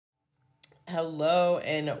Hello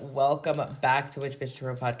and welcome back to Witch Bitch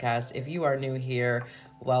Tarot Podcast. If you are new here,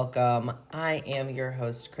 welcome. I am your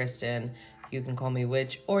host, Kristen. You can call me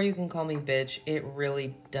Witch or you can call me Bitch. It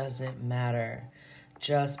really doesn't matter.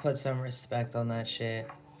 Just put some respect on that shit.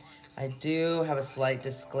 I do have a slight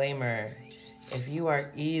disclaimer. If you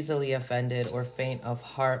are easily offended or faint of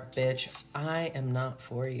heart, bitch, I am not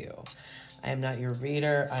for you. I am not your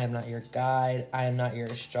reader. I am not your guide. I am not your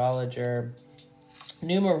astrologer,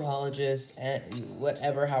 numerologist, and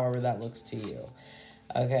whatever, however that looks to you.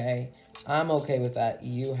 Okay? I'm okay with that.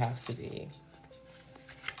 You have to be.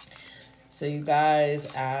 So you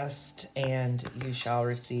guys asked and you shall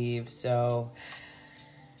receive. So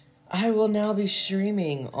I will now be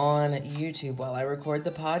streaming on YouTube while I record the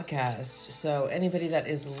podcast. So anybody that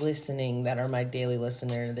is listening, that are my daily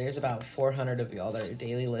listener, there's about 400 of y'all that are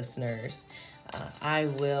daily listeners. I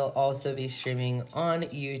will also be streaming on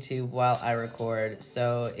YouTube while I record.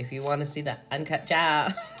 So if you want to see the uncut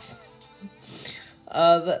jabs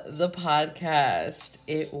of the podcast,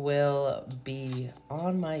 it will be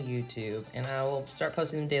on my YouTube. And I will start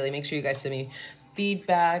posting them daily. Make sure you guys send me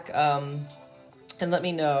feedback. And let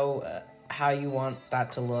me know how you want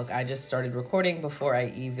that to look. I just started recording before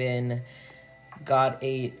I even got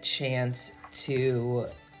a chance to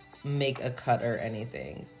make a cut or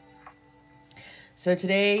anything. So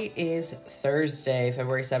today is Thursday,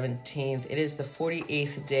 February 17th. It is the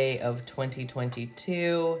 48th day of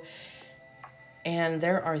 2022. And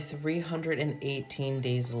there are 318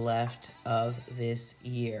 days left of this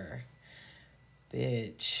year.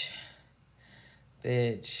 Bitch.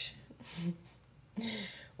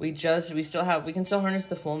 We can still harness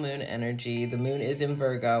the full moon energy. The moon is in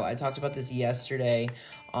Virgo. I talked about this yesterday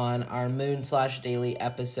on our moon/daily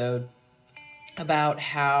episode about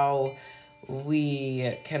how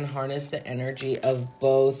we can harness the energy of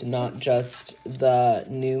both, not just the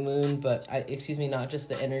new moon, not just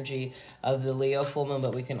the energy of the Leo full moon,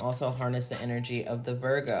 but we can also harness the energy of the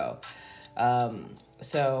Virgo.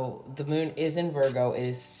 So the moon is in Virgo. It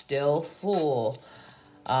is still full.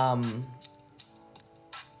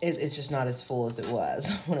 It's just not as full as it was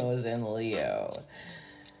when it was in Leo.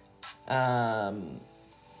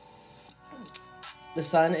 The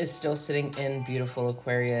sun is still sitting in beautiful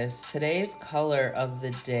Aquarius. Today's color of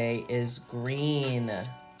the day is green.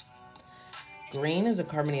 Green is a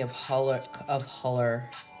harmony of color.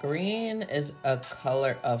 Green is a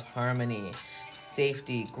color of harmony,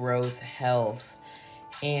 safety, growth, health,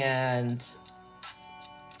 and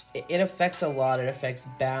it affects a lot. It affects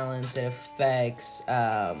balance. It affects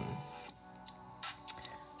our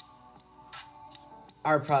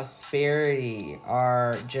prosperity,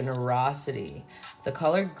 our generosity. The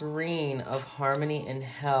color green of harmony and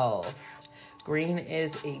health. Green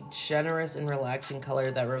is a generous and relaxing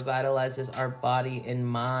color that revitalizes our body and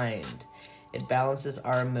mind. It balances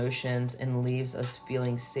our emotions and leaves us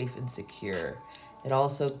feeling safe and secure. It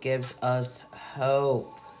also gives us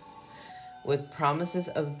hope. With promises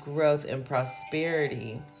of growth and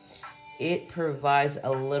prosperity, it provides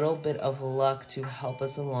a little bit of luck to help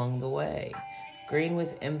us along the way. Green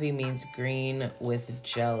with envy means green with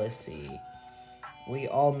jealousy. We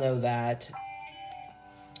all know that.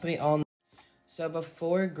 So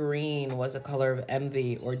before green was a color of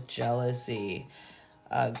envy or jealousy,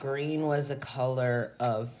 green was a color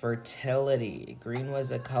of fertility. Green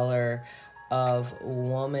was a color of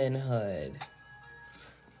womanhood.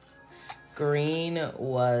 Green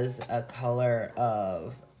was a color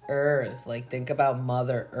of earth. Like, think about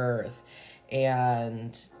Mother Earth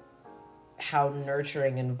and how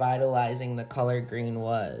nurturing and vitalizing the color green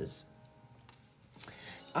was.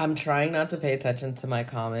 I'm trying not to pay attention to my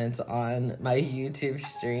comments on my YouTube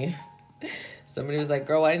stream. Somebody was like,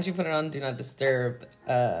 girl, why didn't you put it on Do Not Disturb?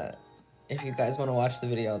 If you guys want to watch the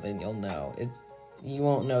video, then you'll know. You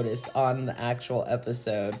won't notice on the actual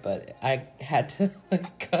episode, but I had to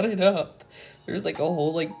cut it up. There was a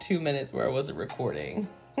whole 2 minutes where I wasn't recording.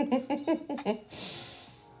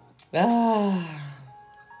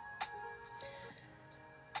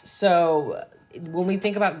 So when we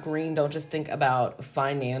think about green, don't just think about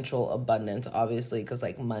financial abundance, obviously, because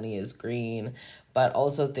money is green, but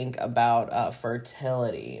also think about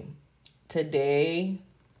fertility. Today,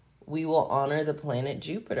 we will honor the planet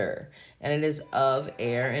Jupiter, and it is of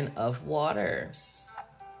air and of water.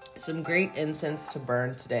 Some great incense to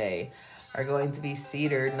burn today are going to be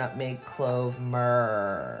cedar, nutmeg, clove,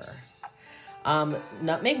 myrrh.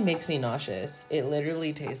 Nutmeg makes me nauseous. It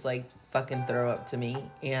literally tastes like fucking throw up to me,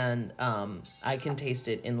 and I can taste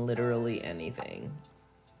it in literally anything.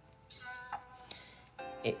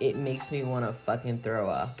 It makes me want to fucking throw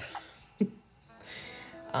up.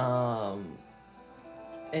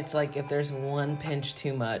 It's like if there's one pinch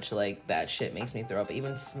too much, like that shit makes me throw up.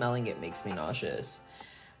 Even smelling it makes me nauseous.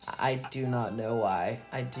 I do not know why.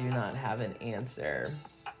 I do not have an answer.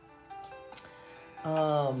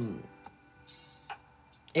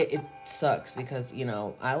 It sucks because, you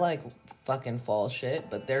know, I like fucking fall shit,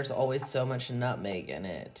 but there's always so much nutmeg in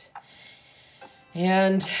it.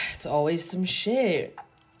 And it's always some shit.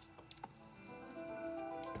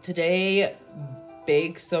 Today,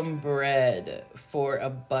 bake some bread for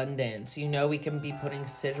abundance. You know, we can be putting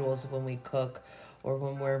sigils when we cook or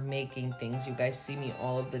when we're making things. You guys see me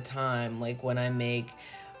all of the time. Like when I make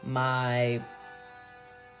my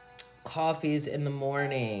coffees in the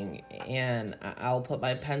morning and I'll put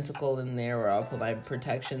my pentacle in there, or I'll put my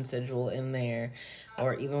protection sigil in there,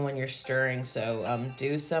 or even when you're stirring. So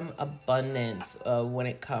do some abundance when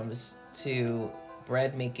it comes to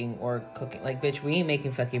bread making or cooking. Like, bitch, we ain't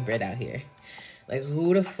making fucking bread out here. Like,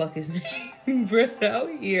 who the fuck is making bread out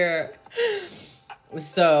here?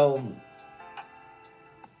 So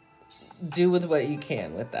do with what you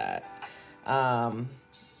can with that.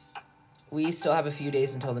 We still have a few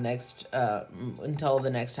days until the next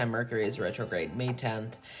time Mercury is retrograde, May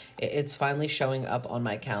 10th. It's finally showing up on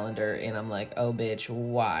my calendar, and I'm like, oh, bitch,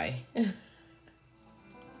 why?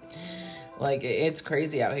 Like, it's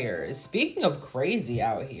crazy out here. Speaking of crazy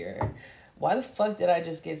out here, why the fuck did I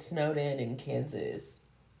just get snowed in Kansas?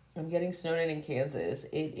 I'm getting snowed in Kansas.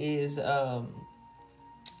 It is,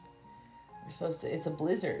 it's a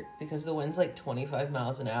blizzard because the wind's like 25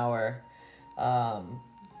 miles an hour.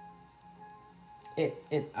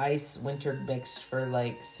 It ice winter mixed for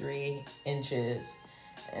like 3 inches,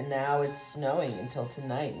 and now it's snowing until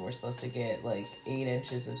tonight, and we're supposed to get like 8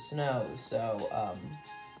 inches of snow. So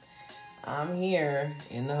I'm here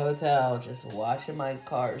in the hotel just watching my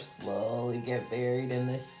car slowly get buried in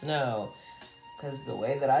this snow, because the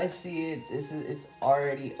way that I see it, it's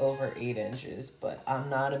already over 8 inches. But I'm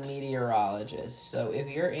not a meteorologist, so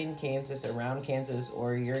if you're in Kansas, around Kansas,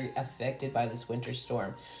 or you're affected by this winter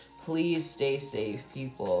storm, please stay safe,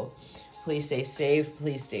 people. Please stay safe.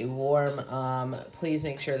 Please stay warm. Please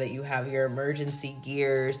make sure that you have your emergency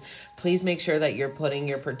gears. Please make sure that you're putting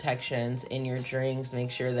your protections in your drinks.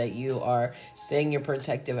 Make sure that you are saying your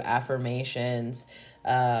protective affirmations.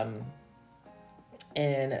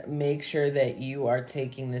 And make sure that you are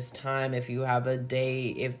taking this time. If you have a day,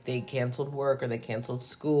 if they canceled work or they canceled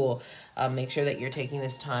school, make sure that you're taking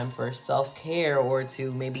this time for self-care or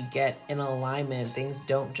to maybe get in alignment. Things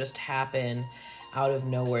don't just happen out of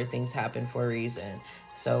nowhere. Things happen for a reason.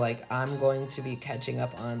 So, like, I'm going to be catching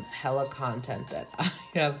up on hella content that I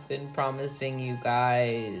have been promising you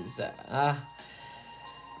guys.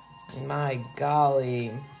 My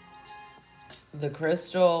golly. The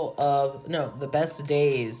crystal of, the best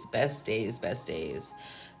days.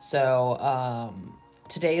 So,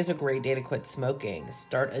 today is a great day to quit smoking.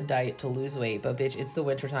 Start a diet to lose weight. But, bitch, it's the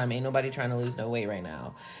wintertime. Ain't nobody trying to lose no weight right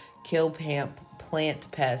now. Kill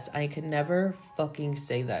plant pest. I could never fucking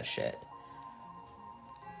say that shit.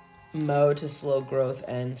 Mow to slow growth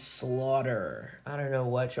and slaughter. I don't know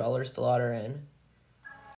what y'all are slaughtering,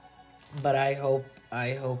 but I hope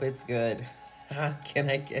it's good. Can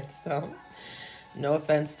I get some? No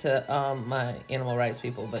offense to my animal rights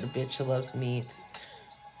people, but a bitch loves meat.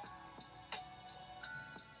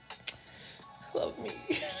 I love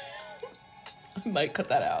meat. I might cut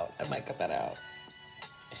that out.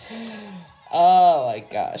 Oh my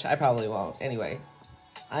gosh. I probably won't. Anyway,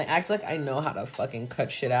 I act like I know how to fucking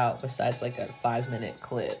cut shit out besides like a 5-minute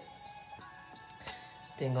clip.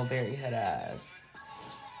 Dingleberry head ass.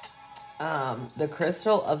 The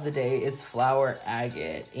crystal of the day is flower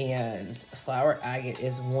agate, and flower agate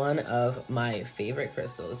is one of my favorite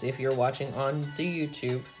crystals. If you're watching on the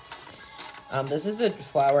YouTube, this is the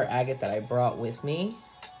flower agate that I brought with me.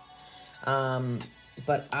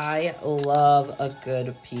 But I love a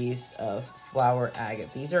good piece of flower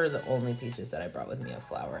agate. These are the only pieces that I brought with me of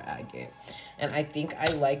flower agate. And I think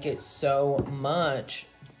I like it so much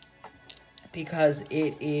because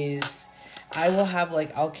it is, I will have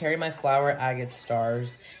like, I'll carry my flower agate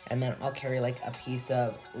stars, and then I'll carry like a piece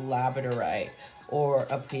of labradorite or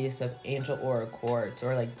a piece of angel aura quartz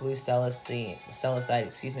or like blue celestite,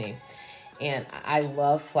 excuse me. And I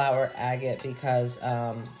love flower agate because,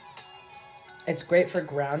 it's great for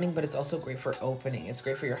grounding, but it's also great for opening. It's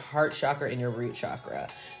great for your heart chakra and your root chakra.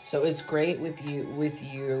 So it's great with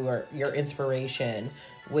you or your inspiration,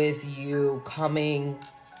 with you coming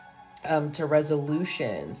to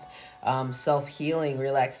resolutions, self-healing,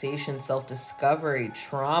 relaxation, self-discovery,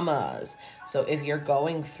 traumas. So if you're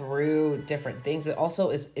going through different things,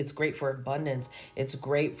 it's great for abundance. It's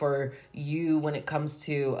great for you when it comes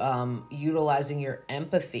to utilizing your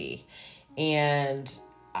empathy. And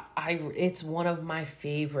it's one of my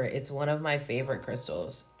favorite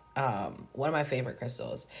crystals. One of my favorite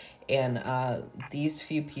crystals. And these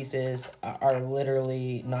few pieces are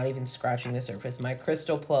literally not even scratching the surface. My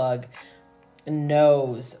crystal plug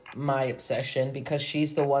knows my obsession because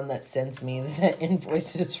she's the one that sends me the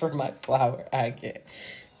invoices for my flower agate.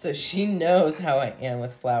 So she knows how I am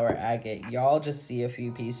with flower agate. Y'all just see a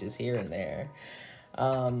few pieces here and there.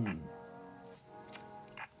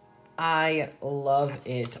 I love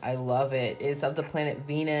it. It's of the planet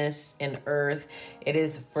Venus and Earth. It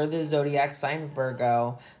is for the zodiac sign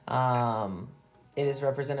Virgo. It is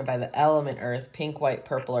represented by the element Earth. Pink, white,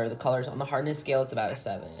 purple are the colors. On the hardness scale, it's about a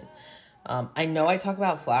 7. I know I talk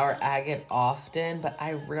about flower agate often, but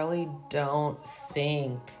I really don't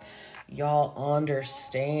think y'all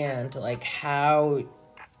understand like how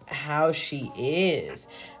she is.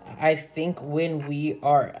 I think when we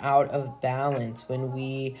are out of balance, when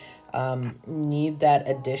we need that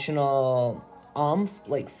additional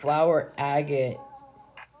like flower agate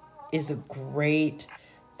is a great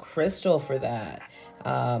crystal for that.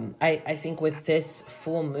 I think with this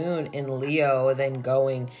full moon in Leo, then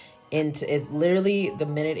going into it, literally the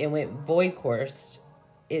minute it went void course,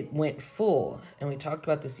 it went full, and we talked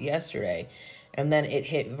about this yesterday, and then it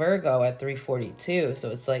hit Virgo at 3:42.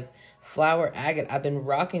 So it's like flower agate, I've been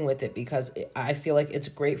rocking with it because I feel like it's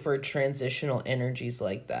great for transitional energies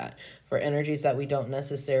like that, for energies that we don't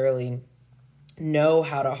necessarily know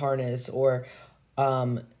how to harness, or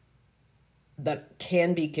that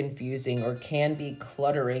can be confusing or can be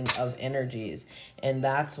cluttering of energies. And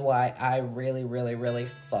that's why I really, really, really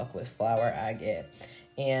fuck with flower agate.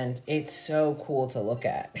 And it's so cool to look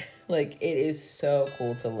at. Like, it is so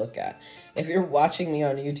cool to look at. If you're watching me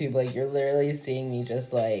on YouTube, like, you're literally seeing me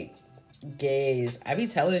just, like, gaze. I be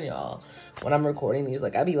telling y'all when I'm recording these,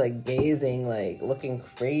 like, I be, like, gazing, like, looking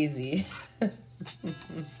crazy.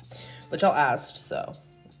 But y'all asked, so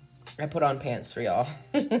I put on pants for y'all.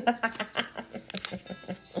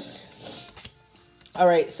 All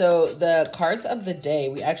right, so the cards of the day,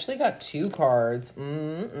 we actually got 2 cards. We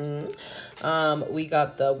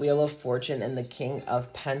got the Wheel of Fortune and the King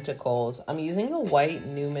of Pentacles. I'm using the White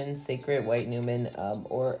Newman, Sacred White Newman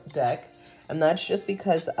or deck, and that's just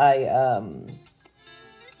because I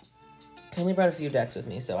only brought a few decks with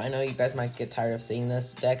me, so I know you guys might get tired of seeing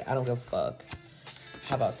this deck. I don't give a fuck.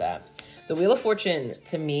 How about that? The Wheel of Fortune,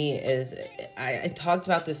 to me, is... I talked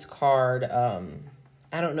about this card...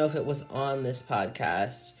 I don't know if it was on this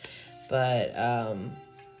podcast, but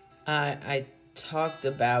I talked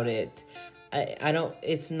about it. I don't,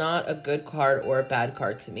 it's not a good card or a bad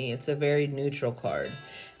card to me. It's a very neutral card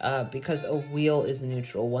because a wheel is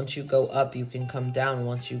neutral. Once you go up, you can come down.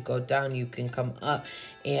 Once you go down, you can come up,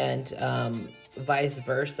 and vice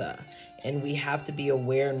versa. And we have to be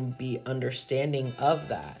aware and be understanding of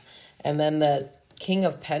that. And then the King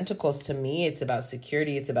of Pentacles, to me, it's about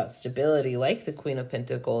security, it's about stability, like the Queen of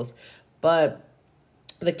Pentacles, but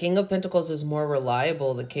the King of Pentacles is more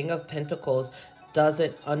reliable. The King of Pentacles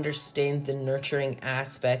doesn't understand the nurturing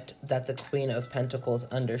aspect that the Queen of Pentacles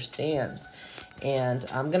understands. And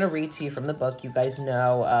I'm going to read to you from the book. You guys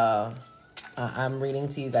know I'm reading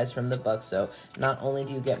to you guys from the book, so not only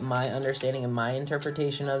do you get my understanding and my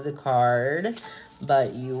interpretation of the card,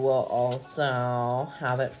 but you will also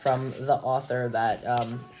have it from the author that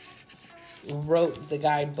wrote the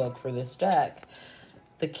guidebook for this deck.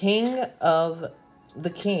 The king, a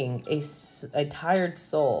tired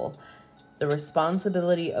soul, the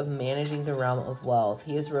responsibility of managing the realm of wealth.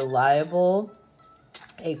 He is reliable,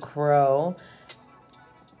 a crow,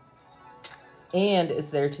 and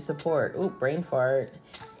is there to support. Ooh, brain fart.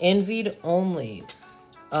 Envied only.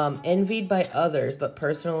 Envied by others, but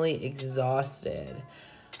personally exhausted.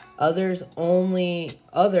 Others,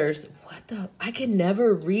 what the? I can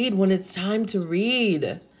never read when it's time to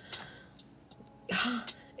read.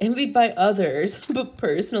 Envied by others, but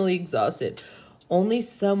personally exhausted. Only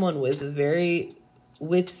someone with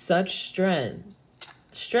such strength,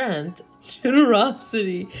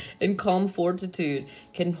 generosity, and calm fortitude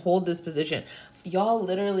can hold this position. Y'all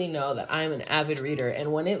literally know that I'm an avid reader,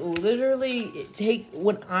 and when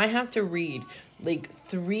when I have to read like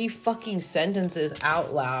 3 fucking sentences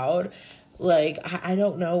out loud, like I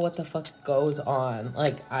don't know what the fuck goes on.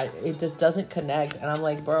 Like it just doesn't connect, and I'm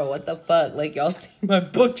like, bro, what the fuck? Like, y'all see my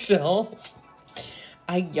bookshelf?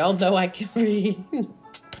 Y'all know I can read.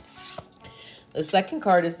 The second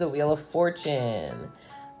card is the Wheel of Fortune.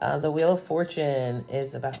 The Wheel of Fortune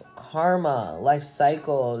is about karma, life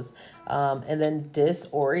cycles, and then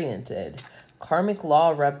disoriented. Karmic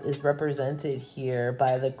law is represented here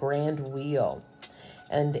by the Grand Wheel.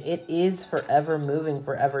 And it is forever moving,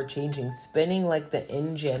 forever changing, spinning like the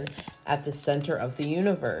engine at the center of the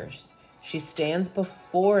universe. She stands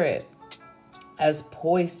before it, as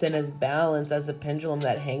poised and as balanced as a pendulum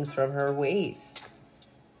that hangs from her waist.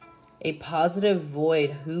 A positive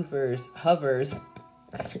void hovers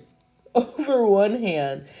over one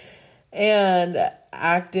hand, and an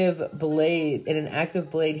active blade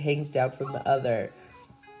hangs down from the other.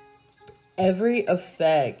 Every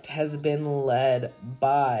effect has been led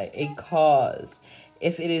by a cause.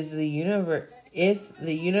 If the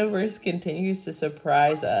universe continues to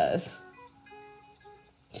surprise us,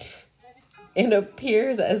 it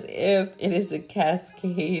appears as if it is a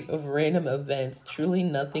cascade of random events. Truly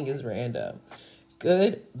nothing is random.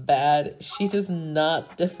 Good, bad, she does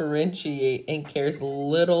not differentiate and cares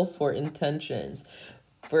little for intentions.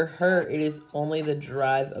 For her, it is only the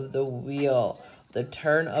drive of the wheel, the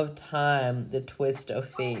turn of time, the twist of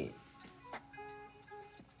fate.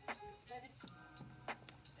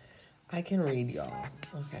 I can read, y'all.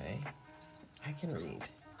 Okay. I can read.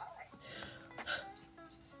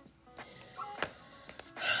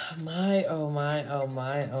 My, oh my, oh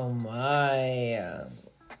my, oh my.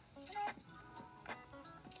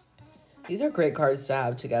 These are great cards to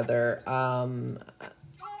have together. I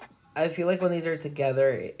feel like when these are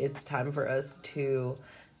together, it's time for us to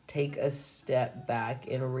take a step back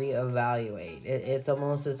and reevaluate. It's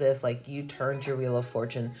almost as if like you turned your Wheel of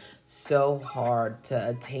Fortune so hard to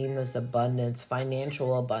attain this abundance,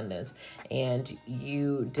 financial abundance, and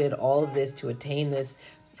you did all of this to attain this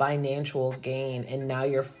financial gain, and now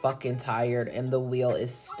you're fucking tired and the wheel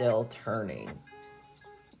is still turning.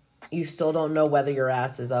 You still don't know whether your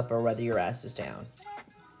ass is up or whether your ass is down.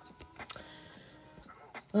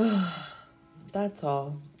 That's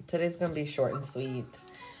all. Today's gonna be short and sweet.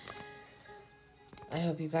 I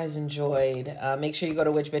hope you guys enjoyed. Make sure you go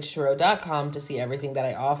to witchbitchtarot.com to see everything that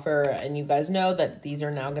I offer. And you guys know that these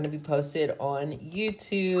are now going to be posted on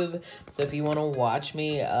YouTube. So if you want to watch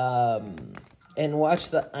me and watch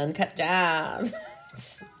the uncut gems,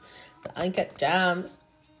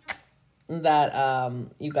 that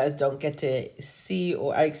you guys don't get to see,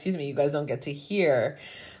 or you guys don't get to hear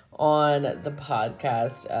on the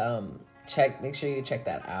podcast, make sure you check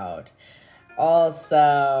that out.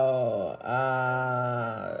 Also,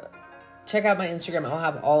 check out my Instagram.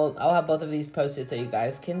 I'll have both of these posted so you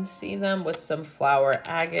guys can see them with some flower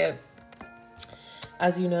agate.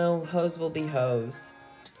 As you know, hoes will be hoes.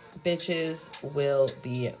 Bitches will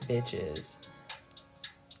be bitches.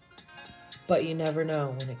 But you never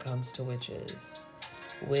know when it comes to witches.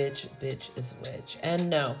 Which bitch is which? And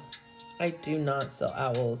no, I do not sell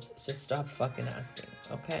owls, so stop fucking asking,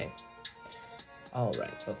 okay? All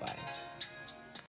right, bye-bye.